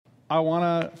I want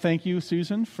to thank you,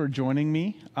 Susan, for joining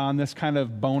me on this kind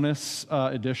of bonus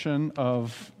edition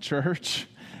of church.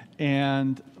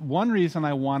 And one reason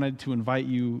I wanted to invite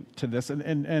you to this,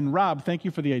 and Rob, thank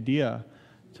you for the idea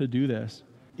to do this,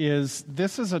 is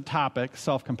a topic,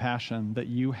 self-compassion, that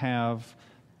you have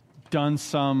done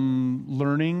some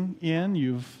learning in,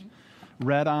 you've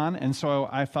read on, and so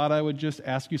I thought I would just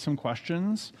ask you some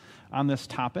questions on this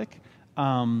topic.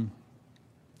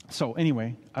 So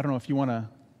anyway, I don't know if you want to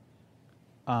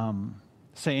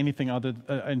say anything other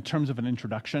in terms of an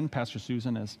introduction. Pastor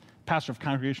Susan is pastor of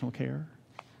Congregational Care.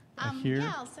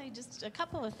 Yeah, I'll say just a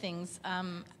couple of things.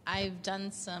 I've done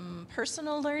some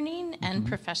personal learning and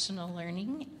professional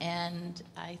learning, and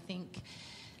I think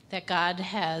that God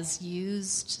has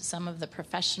used some of the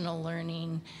professional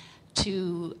learning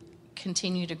to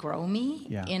continue to grow me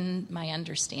in my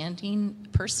understanding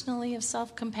personally of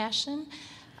self-compassion.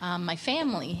 My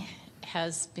family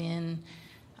has been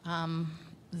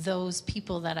those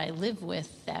people that I live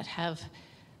with that have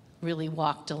really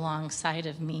walked alongside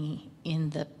of me in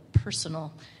the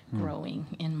personal growing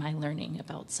in my learning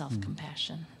about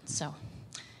self-compassion. So,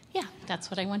 yeah, that's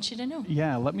what I want you to know.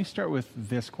 Yeah, let me start with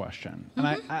this question. And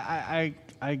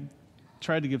I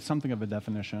tried to give something of a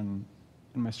definition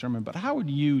in my sermon, but how would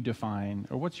you define,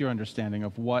 or what's your understanding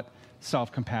of what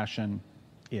self-compassion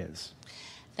is?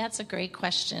 That's a great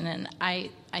question, and I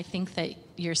think that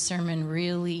your sermon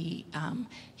really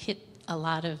hit a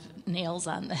lot of nails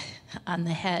on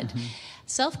the head.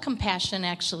 Self-compassion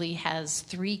actually has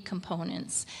three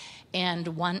components, and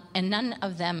none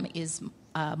of them is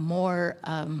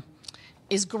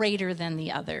is greater than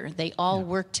the other. They all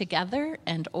work together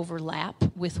and overlap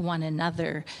with one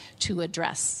another to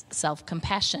address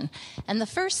self-compassion. And the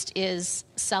first is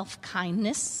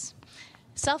self-kindness.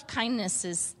 Self-kindness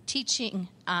is teaching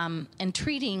and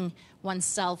treating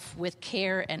oneself with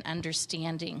care and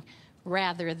understanding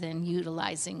rather than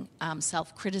utilizing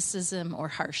self-criticism or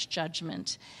harsh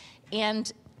judgment.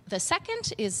 And the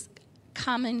second is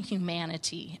common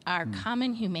humanity, our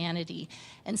common humanity,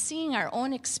 and seeing our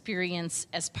own experience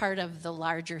as part of the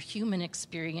larger human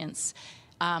experience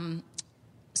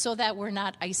so that we're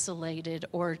not isolated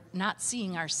or not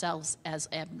seeing ourselves as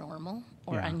abnormal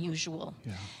or unusual.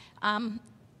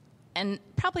 And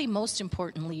probably most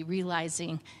importantly,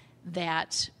 realizing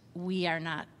that we are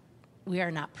not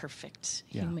perfect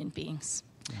human beings.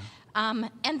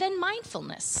 And then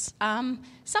mindfulness.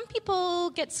 Some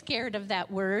people get scared of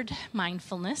that word,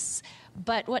 mindfulness,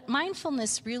 but what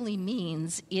mindfulness really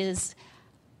means is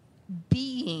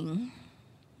being,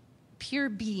 pure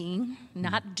being,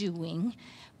 not doing,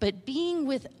 but being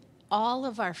with all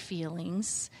of our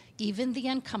feelings, even the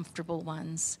uncomfortable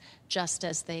ones, just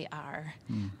as they are.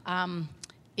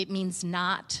 It means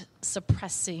not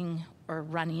suppressing or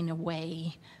running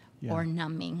away or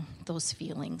numbing those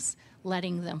feelings,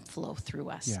 letting them flow through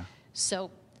us. So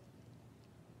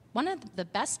one of the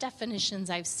best definitions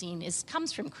I've seen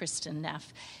comes from Kristen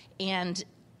Neff, and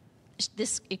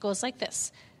it goes like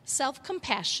this.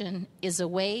 Self-compassion is a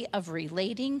way of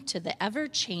relating to the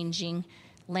ever-changing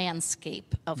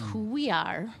landscape of who we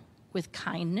are with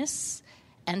kindness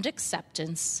and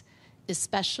acceptance,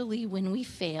 especially when we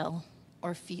fail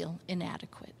or feel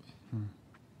inadequate.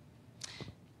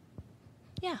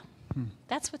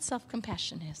 That's what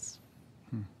self-compassion is.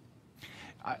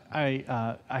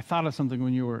 I thought of something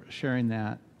when you were sharing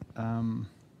that,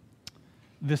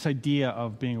 this idea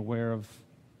of being aware of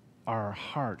our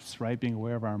hearts, right? Being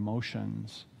aware of our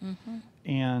emotions.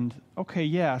 And,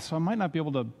 so I might not be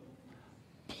able to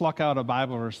pluck out a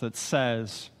Bible verse that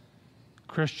says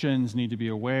Christians need to be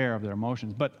aware of their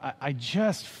emotions, but I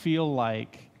just feel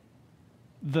like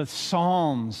the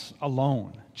Psalms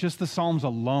alone, just the Psalms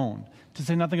alone, to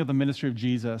say nothing of the ministry of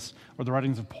Jesus or the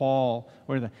writings of Paul,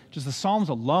 or just the Psalms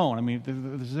alone. I mean,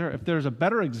 if there's a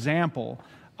better example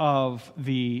of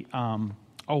the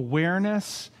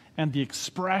awareness and the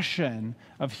expression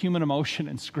of human emotion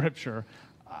in Scripture,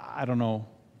 I don't know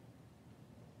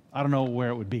where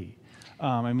it would be.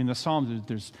 I mean, the Psalms,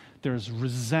 there's there's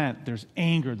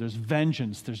anger, there's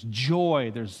vengeance, there's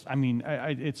joy,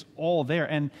 it's all there.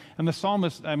 And the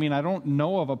psalmist, I don't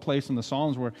know of a place in the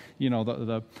Psalms where,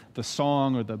 the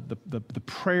song or the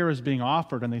prayer is being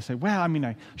offered and they say,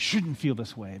 I shouldn't feel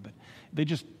this way, but they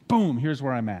just, boom, here's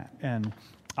where I'm at, and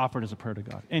offered as a prayer to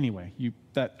God. Anyway,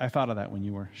 I thought of that when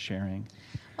you were sharing.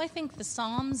 Well, I think the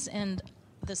Psalms and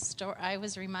the story, I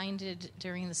was reminded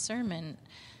during the sermon,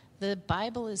 the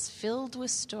Bible is filled with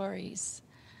stories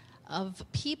of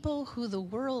people who the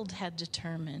world had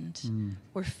determined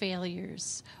were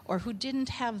failures, or who didn't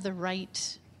have the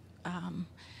right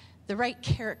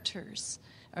characters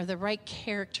or the right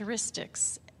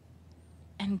characteristics,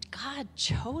 And God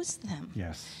chose them.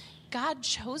 Yes. God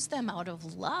chose them out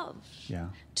of love Yeah.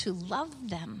 to love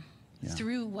them Yeah.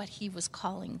 through what he was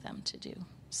calling them to do.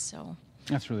 So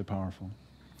That's really powerful.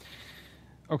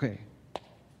 Okay.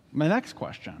 My next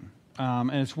question,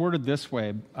 and it's worded this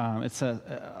way. It says,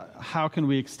 how can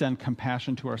we extend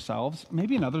compassion to ourselves?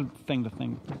 Maybe another thing to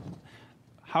think,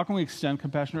 how can we extend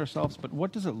compassion to ourselves, but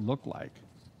what does it look like,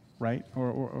 right?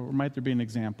 Or might there be an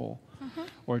example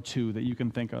or two that you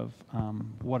can think of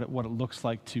what it looks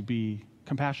like to be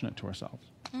compassionate to ourselves?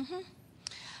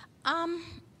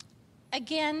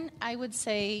 again, I would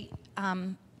say,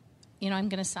 I'm going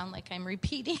to sound like I'm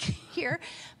repeating here,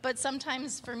 but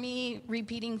sometimes for me,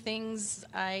 repeating things,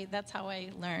 that's how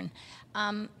I learn.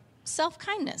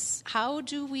 Self-kindness. How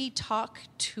do we talk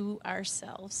to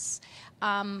ourselves?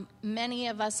 Many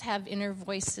of us have inner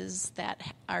voices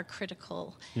that are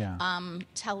critical. Yeah.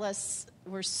 Tell us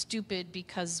we're stupid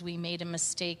because we made a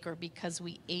mistake or because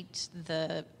we ate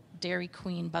the Dairy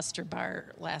Queen Buster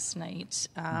Bar last night.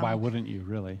 Why wouldn't you,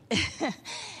 really? They're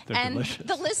and delicious.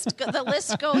 the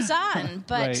list goes on.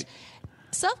 But Right.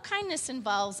 self-kindness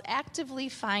involves actively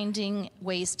finding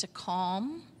ways to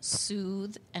calm,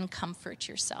 soothe, and comfort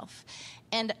yourself.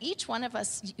 And each one of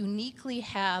us uniquely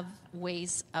have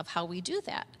ways of how we do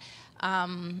that.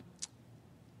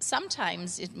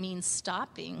 Sometimes it means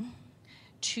stopping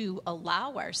to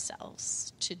allow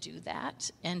ourselves to do that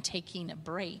and taking a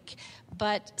break.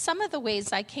 But some of the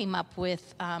ways I came up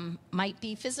with might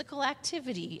be physical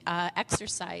activity,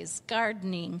 exercise,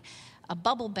 gardening, a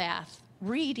bubble bath,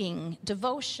 reading,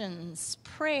 devotions,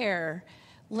 prayer,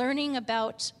 learning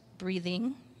about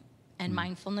breathing and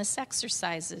mindfulness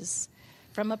exercises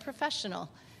from a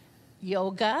professional,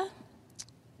 yoga,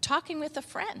 talking with a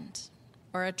friend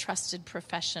or a trusted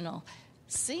professional,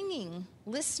 singing,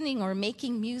 listening, or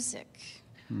making music,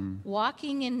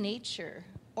 walking in nature,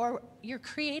 or your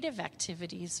creative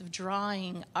activities of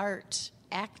drawing, art,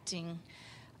 acting,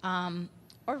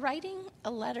 or writing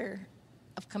a letter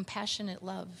of compassionate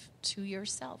love to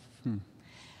yourself.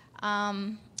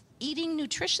 Eating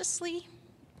nutritiously,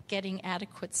 getting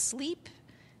adequate sleep,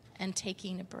 and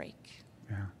taking a break.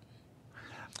 Yeah.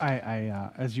 I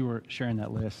as you were sharing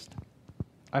that list,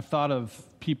 I've thought of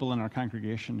people in our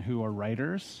congregation who are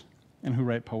writers and who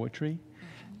write poetry.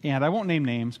 And I won't name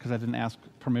names because I didn't ask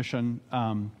permission,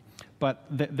 but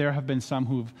there have been some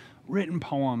who've written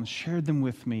poems, shared them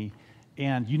with me,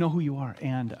 and you know who you are.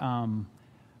 And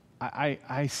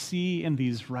I see in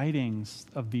these writings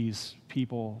of these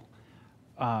people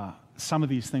some of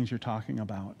these things you're talking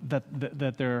about,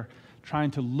 that they're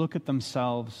trying to look at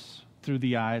themselves through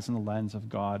the eyes and the lens of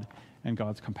God and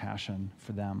God's compassion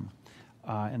for them.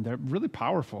 And they're really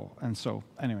powerful. And so,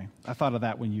 anyway, I thought of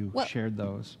that when you shared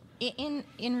those.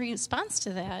 In response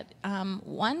to that,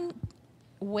 one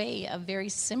way of very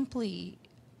simply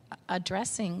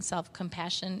addressing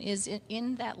self-compassion is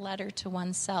in that letter to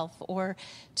oneself, or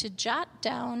to jot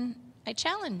down, I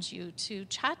challenge you to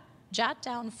jot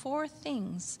down 4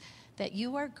 things that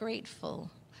you are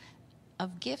grateful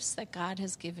of, gifts that God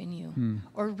has given you,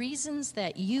 or reasons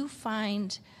that you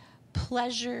find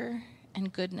pleasure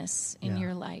and goodness in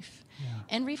your life,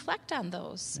 and reflect on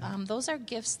those. Those are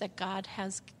gifts that God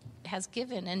has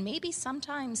given, and maybe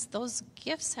sometimes those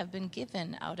gifts have been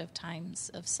given out of times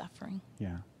of suffering.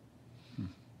 Yeah.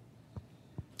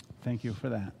 Thank you for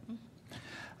that.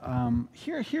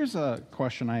 Here's a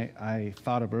question I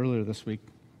thought of earlier this week.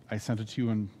 I sent it to you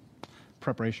in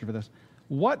preparation for this.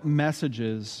 What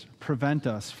messages prevent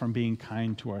us from being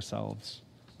kind to ourselves?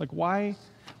 Like, why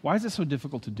is it so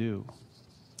difficult to do?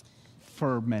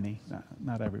 For many,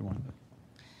 not everyone.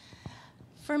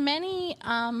 For many,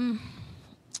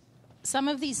 some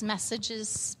of these messages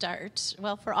start,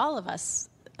 well, for all of us,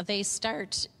 they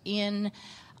start in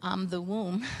the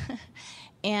womb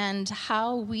and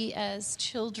how we as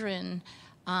children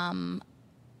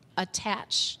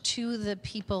attach to the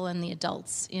people and the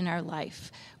adults in our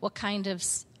life, what kind of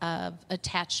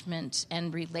attachment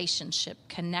and relationship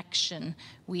connection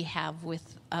we have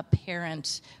with a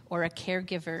parent or a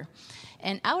caregiver.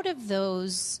 And out of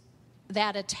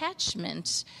that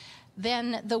attachment,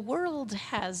 then the world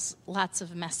has lots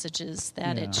of messages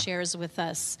that it shares with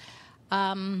us.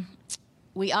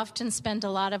 We often spend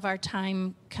a lot of our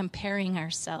time comparing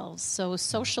ourselves. So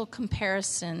social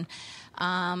comparison,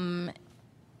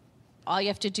 all you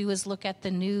have to do is look at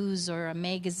the news or a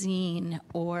magazine,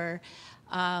 or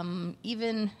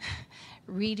even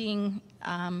reading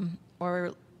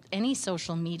or any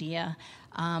social media.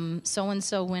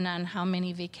 So-and-so went on how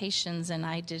many vacations and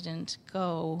I didn't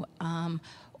go.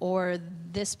 Or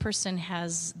this person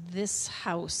has this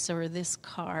house or this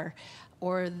car.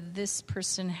 or this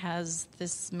person has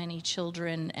this many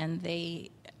children and they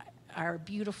are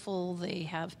beautiful, they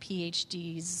have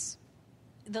PhDs,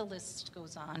 the list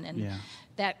goes on, and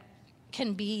that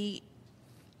can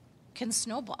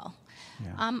snowball.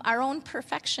 Yeah. Our own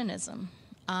perfectionism,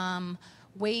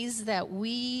 ways that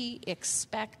we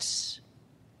expect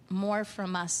more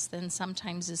from us than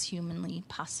sometimes is humanly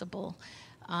possible,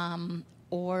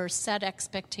 or set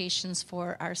expectations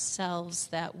for ourselves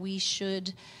that we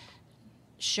should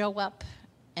show up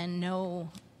and know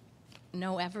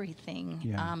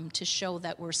everything, to show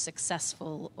that we're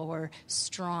successful or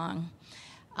strong.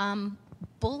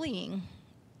 Bullying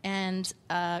and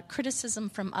criticism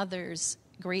from others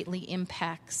greatly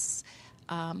impacts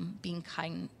being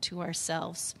kind to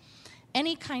ourselves.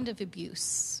 Any kind of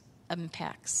abuse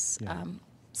impacts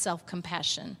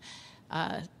self-compassion,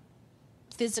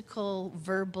 physical,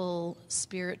 verbal,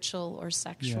 spiritual, or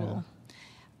sexual.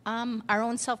 Our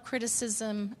own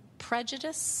self-criticism,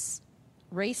 prejudice,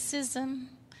 racism,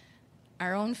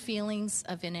 our own feelings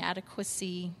of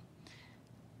inadequacy,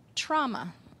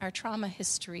 trauma. Our trauma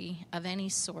history of any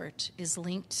sort is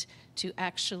linked to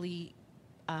actually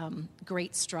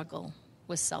great struggle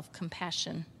with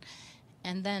self-compassion.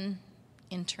 And then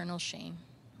internal shame.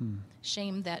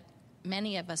 Shame that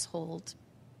many of us hold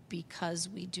because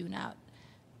we do not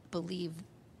believe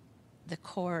the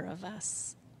core of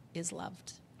us is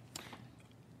loved.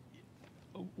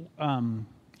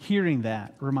 Hearing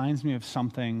that reminds me of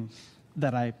something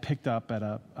that I picked up at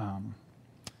a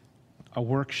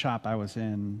workshop I was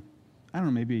in, I don't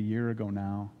know, maybe a year ago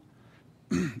now.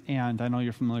 And I know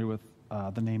you're familiar with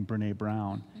the name Brene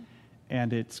Brown,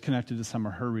 and it's connected to some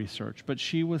of her research. But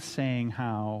she was saying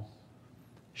how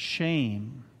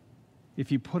shame, if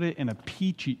you put it in a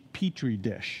petri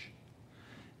dish,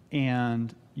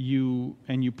 and you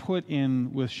put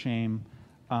in with shame,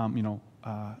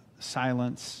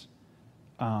 silence,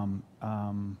 kind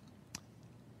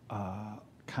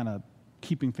of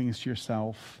keeping things to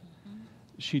yourself.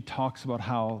 She talks about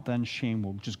how then shame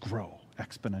will just grow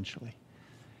exponentially.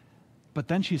 But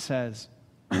then she says,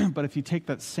 but if you take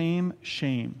that same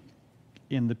shame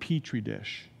in the petri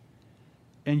dish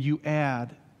and you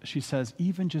add, she says,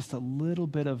 even just a little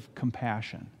bit of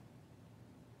compassion,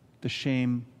 the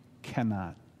shame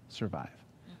cannot survive.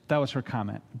 That was her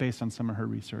comment based on some of her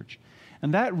research.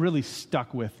 And that really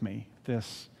stuck with me,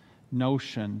 this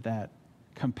notion that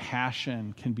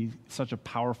compassion can be such a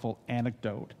powerful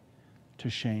antidote to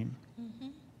shame.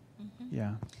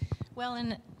 Yeah. Well,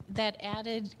 and that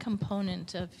added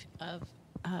component of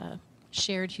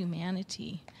shared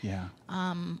humanity. Yeah.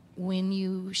 When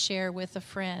you share with a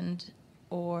friend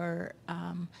or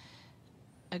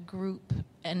a group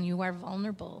and you are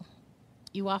vulnerable,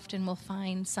 you often will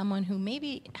find someone who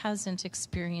maybe hasn't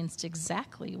experienced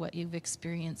exactly what you've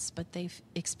experienced, but they've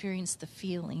experienced the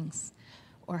feelings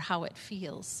or how it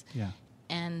feels. Yeah.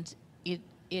 And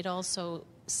it also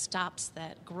stops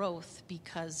that growth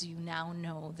because you now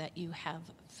know that you have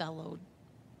fellow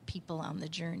people on the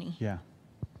journey. Yeah.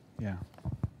 Yeah.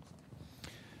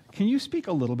 Can you speak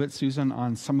a little bit, Susan,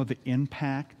 on some of the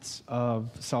impacts of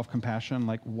self-compassion,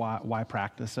 like why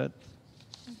practice it?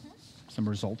 Some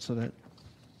results of it?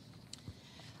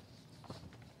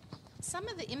 Some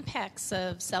of the impacts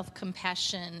of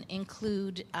self-compassion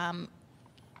include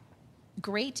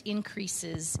great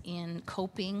increases in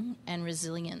coping and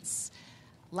resilience,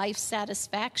 life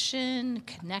satisfaction,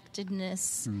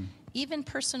 connectedness, even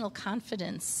personal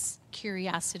confidence,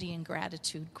 curiosity, and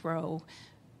gratitude grow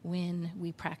when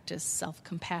we practice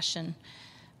self-compassion.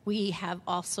 We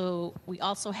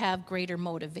also have greater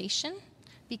motivation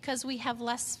because we have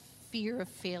less fear of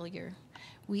failure.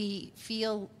 We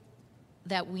feel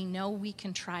that we know we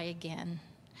can try again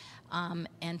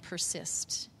and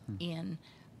persist in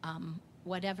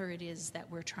whatever it is that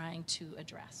we're trying to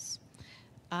address.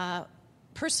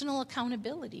 Personal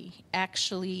accountability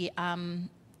actually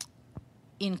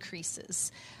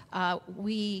increases.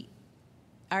 We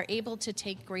are able to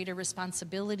take greater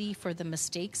responsibility for the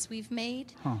mistakes we've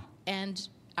made, and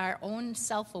our own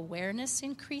self-awareness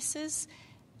increases,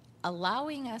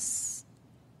 allowing us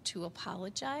to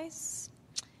apologize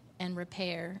and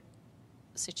repair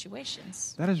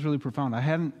situations. That is really profound.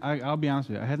 I'll be honest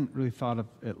with you, I hadn't really thought of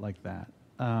it like that.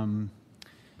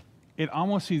 It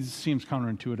almost seems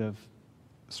counterintuitive,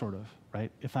 sort of,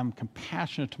 right? If I'm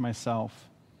compassionate to myself,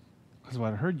 because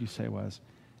what I heard you say was,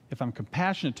 if I'm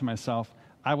compassionate to myself,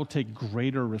 I will take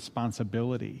greater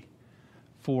responsibility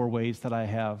for ways that I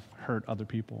have hurt other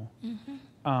people.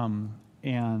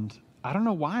 And I don't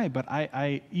know why, but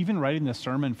I even writing the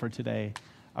sermon for today,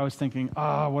 I was thinking,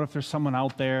 what if there's someone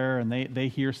out there and they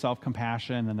hear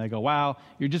self-compassion and they go, wow,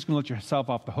 you're just going to let yourself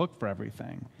off the hook for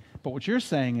everything. But what you're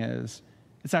saying is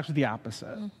it's actually the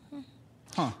opposite. Mm-hmm.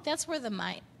 Huh. That's where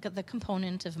the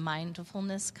component of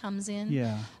mindfulness comes in.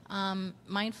 Yeah.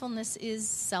 Mindfulness is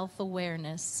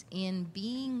self-awareness in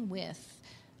being with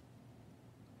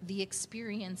the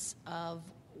experience of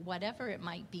whatever it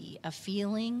might be, a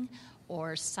feeling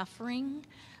or suffering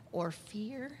or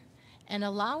fear, and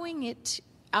allowing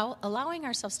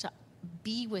ourselves to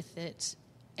be with it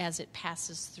as it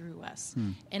passes through us.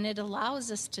 And it allows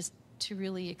us to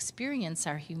really experience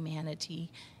our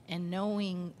humanity and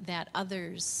knowing that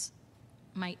others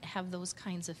might have those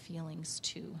kinds of feelings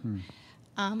too.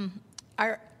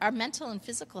 Our mental and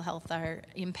physical health are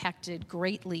impacted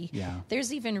greatly. Yeah.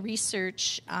 There's even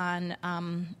research on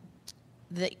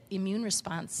the immune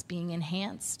response being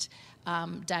enhanced.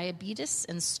 Diabetes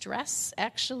and stress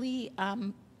actually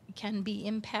can be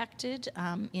impacted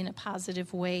in a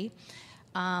positive way.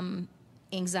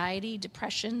 Anxiety,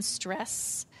 depression,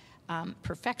 stress,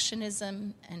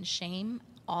 perfectionism, and shame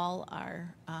all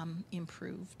are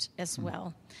improved as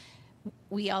well.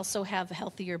 We also have a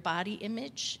healthier body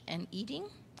image and eating.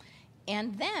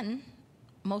 And then,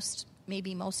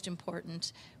 maybe most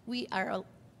important, we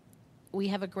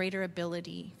have a greater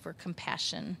ability for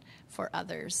compassion for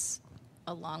others,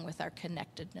 along with our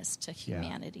connectedness to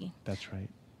humanity. Yeah, that's right.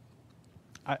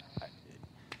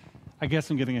 I guess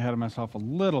I'm getting ahead of myself a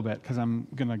little bit because I'm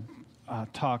going to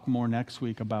talk more next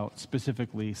week about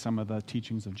specifically some of the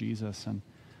teachings of Jesus. And,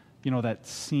 that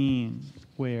scene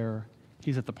where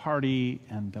he's at the party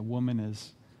and the woman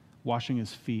is washing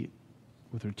his feet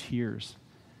with her tears.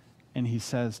 And he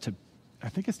says I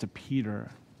think it's to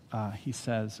Peter, he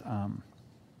says,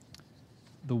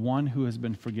 the one who has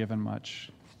been forgiven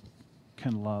much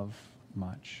can love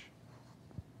much.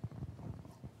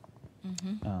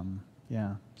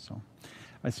 So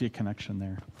I see a connection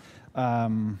there.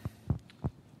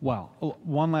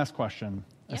 One last question.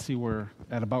 Yep. I see we're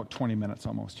at about 20 minutes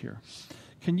almost here.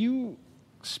 Can you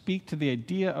speak to the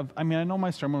idea of, I know my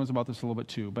sermon was about this a little bit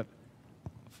too, but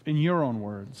in your own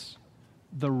words,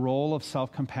 the role of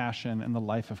self-compassion in the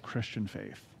life of Christian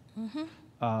faith,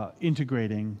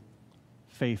 integrating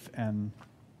faith and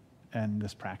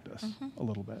this practice a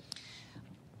little bit.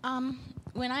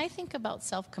 When I think about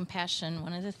self-compassion,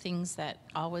 one of the things that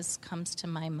always comes to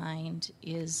my mind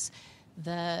is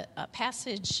the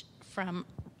passage from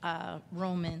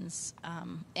Romans.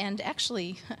 And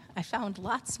actually, I found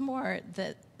lots more.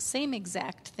 The same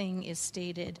exact thing is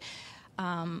stated.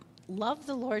 Love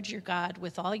the Lord your God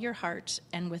with all your heart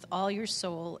and with all your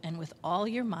soul and with all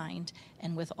your mind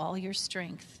and with all your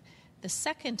strength. The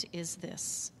second is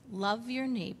this: love your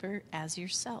neighbor as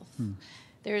yourself.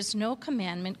 There is no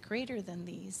commandment greater than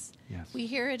these. Yes. We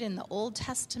hear it in the Old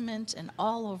Testament and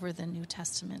all over the New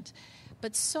Testament.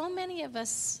 But so many of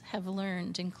us have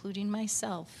learned, including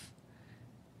myself,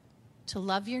 to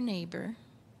love your neighbor,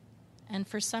 and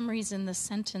for some reason the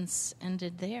sentence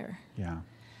ended there. Yeah.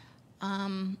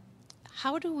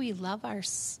 How do we love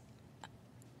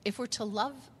if we're to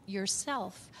love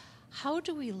yourself, how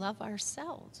do we love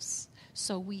ourselves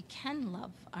so we can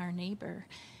love our neighbor?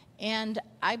 And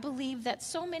I believe that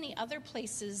so many other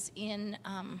places in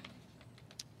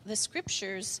the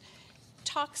scriptures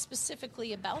talk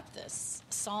specifically about this.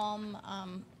 Psalm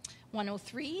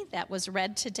 103 that was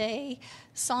read today.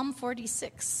 Psalm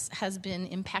 46 has been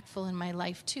impactful in my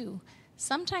life too.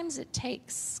 Sometimes it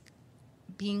takes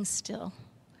being still.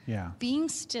 Yeah. Being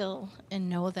still and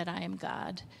know that I am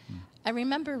God. I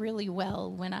remember really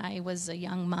well when I was a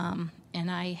young mom and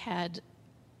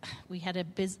we had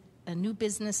a new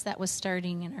business that was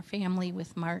starting in our family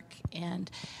with Mark, and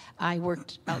I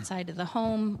worked outside of the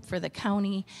home for the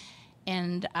county,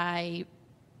 and I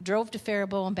drove to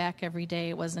Faribault and back every day.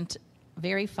 It wasn't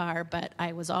very far, but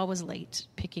I was always late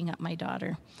picking up my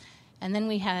daughter. And then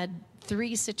we had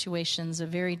 3 situations of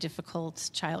very difficult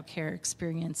childcare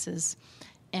experiences,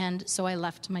 and so I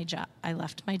left my job.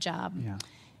 Yeah.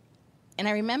 And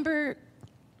I remember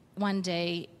one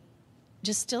day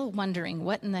just still wondering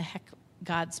what in the heck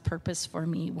God's purpose for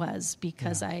me was,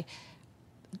 because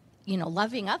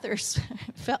loving others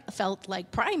felt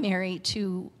like primary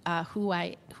to who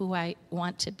I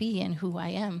want to be and who I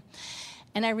am.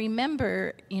 And I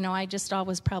remember, I just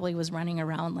always probably was running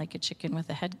around like a chicken with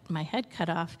my head cut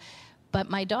off. But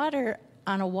my daughter,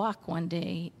 on a walk one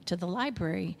day to the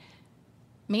library,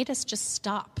 made us just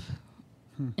stop.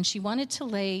 And she wanted to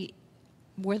lay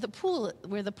where the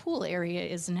pool area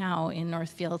is now in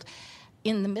Northfield,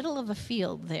 in the middle of a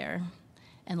field there,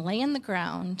 and lay in the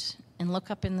ground and look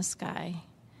up in the sky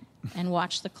and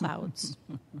watch the clouds.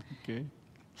 Okay.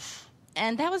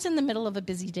 And that was in the middle of a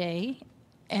busy day.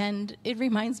 And it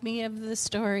reminds me of the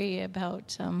story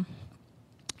about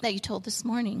that you told this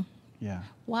morning. Yeah.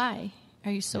 Why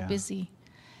are you so busy?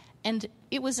 And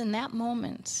it was in that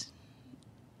moment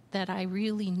that I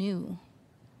really knew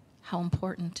how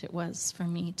important it was for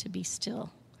me to be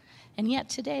still. And yet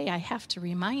today I have to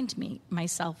remind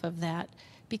myself of that,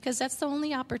 because that's the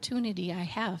only opportunity I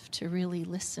have to really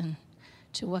listen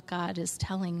to what God is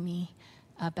telling me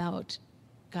about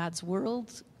God's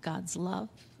world, God's love,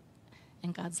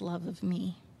 and God's love of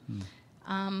me.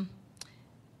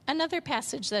 Another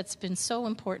passage that's been so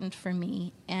important for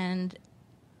me, and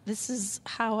this is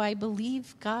how I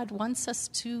believe God wants us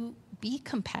to be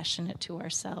compassionate to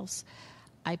ourselves.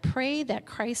 I pray that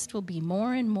Christ will be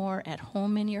more and more at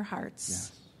home in your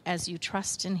hearts as you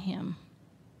trust in him.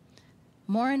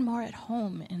 More and more at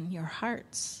home in your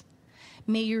hearts.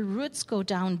 May your roots go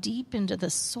down deep into the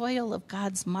soil of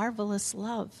God's marvelous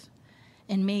love.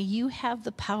 And may you have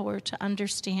the power to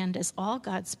understand, as all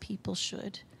God's people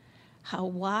should, how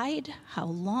wide, how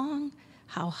long,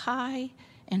 how high,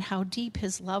 and how deep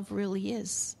his love really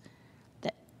is.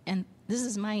 And this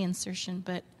is my insertion,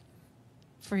 but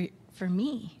for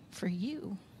me, for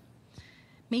you,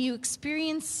 may you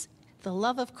experience the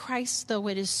love of Christ, though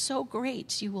it is so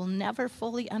great you will never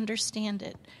fully understand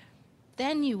it.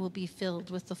 Then you will be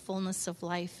filled with the fullness of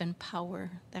life and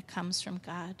power that comes from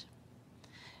God.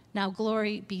 Now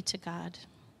glory be to God.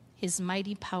 His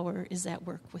mighty power is at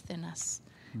work within us.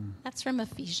 That's from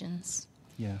Ephesians.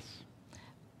 Yes.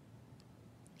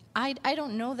 I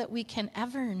don't know that we can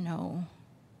ever know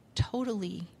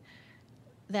totally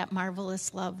that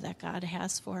marvelous love that God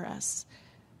has for us.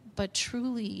 But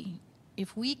truly,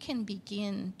 if we can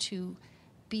begin to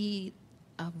be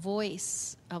a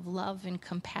voice of love and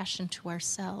compassion to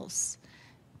ourselves,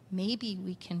 maybe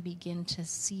we can begin to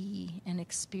see and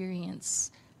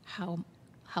experience how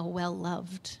well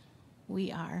loved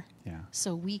we are. Yeah.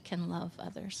 So we can love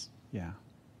others. Yeah.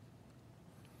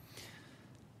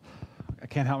 I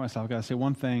can't help myself. I've got to say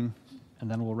one thing, and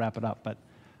then we'll wrap it up. But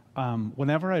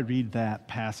whenever I read that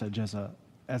passage as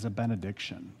a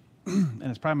benediction, and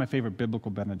it's probably my favorite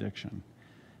biblical benediction,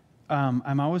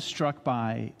 I'm always struck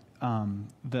by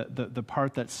the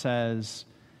part that says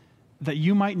that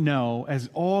you might know, as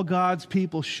all God's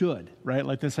people should, right?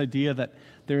 Like this idea that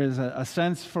there is a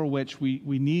sense for which we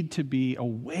need to be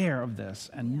aware of this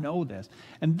and know this.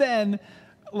 And then,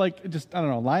 like, just, I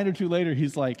don't know, a line or two later,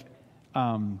 he's like,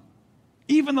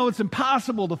 even though it's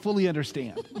impossible to fully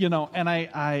understand, and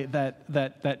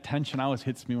that tension always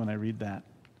hits me when I read that.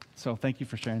 So thank you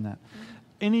for sharing that.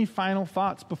 Any final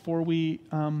thoughts before we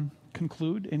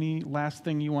conclude? Any last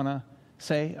thing you want to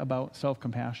say about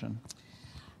self-compassion?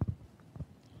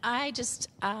 I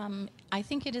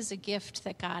think it is a gift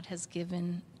that God has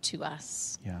given to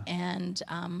us. Yeah. And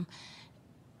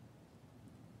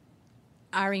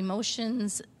our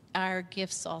emotions are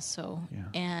gifts also. Yeah.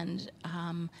 And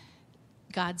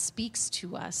God speaks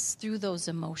to us through those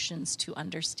emotions to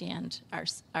understand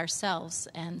ourselves.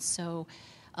 And so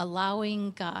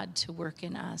allowing God to work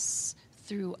in us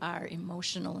through our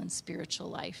emotional and spiritual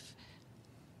life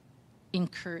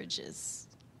encourages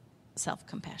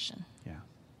self-compassion. Yeah.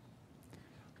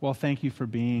 Well, thank you for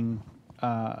being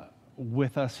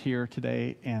with us here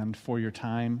today and for your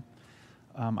time.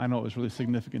 I know it was really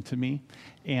significant to me.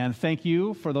 And thank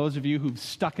you for those of you who've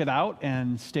stuck it out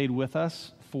and stayed with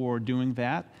us for doing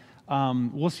that.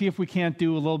 We'll see if we can't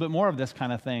do a little bit more of this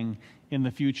kind of thing in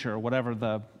the future, whatever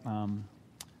the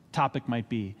topic might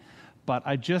be. But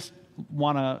I just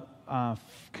want to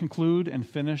conclude and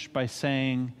finish by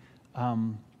saying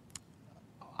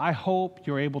I hope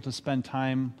you're able to spend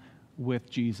time with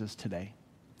Jesus today.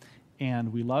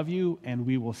 And we love you, and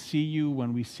we will see you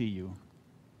when we see you.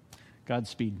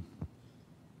 Godspeed.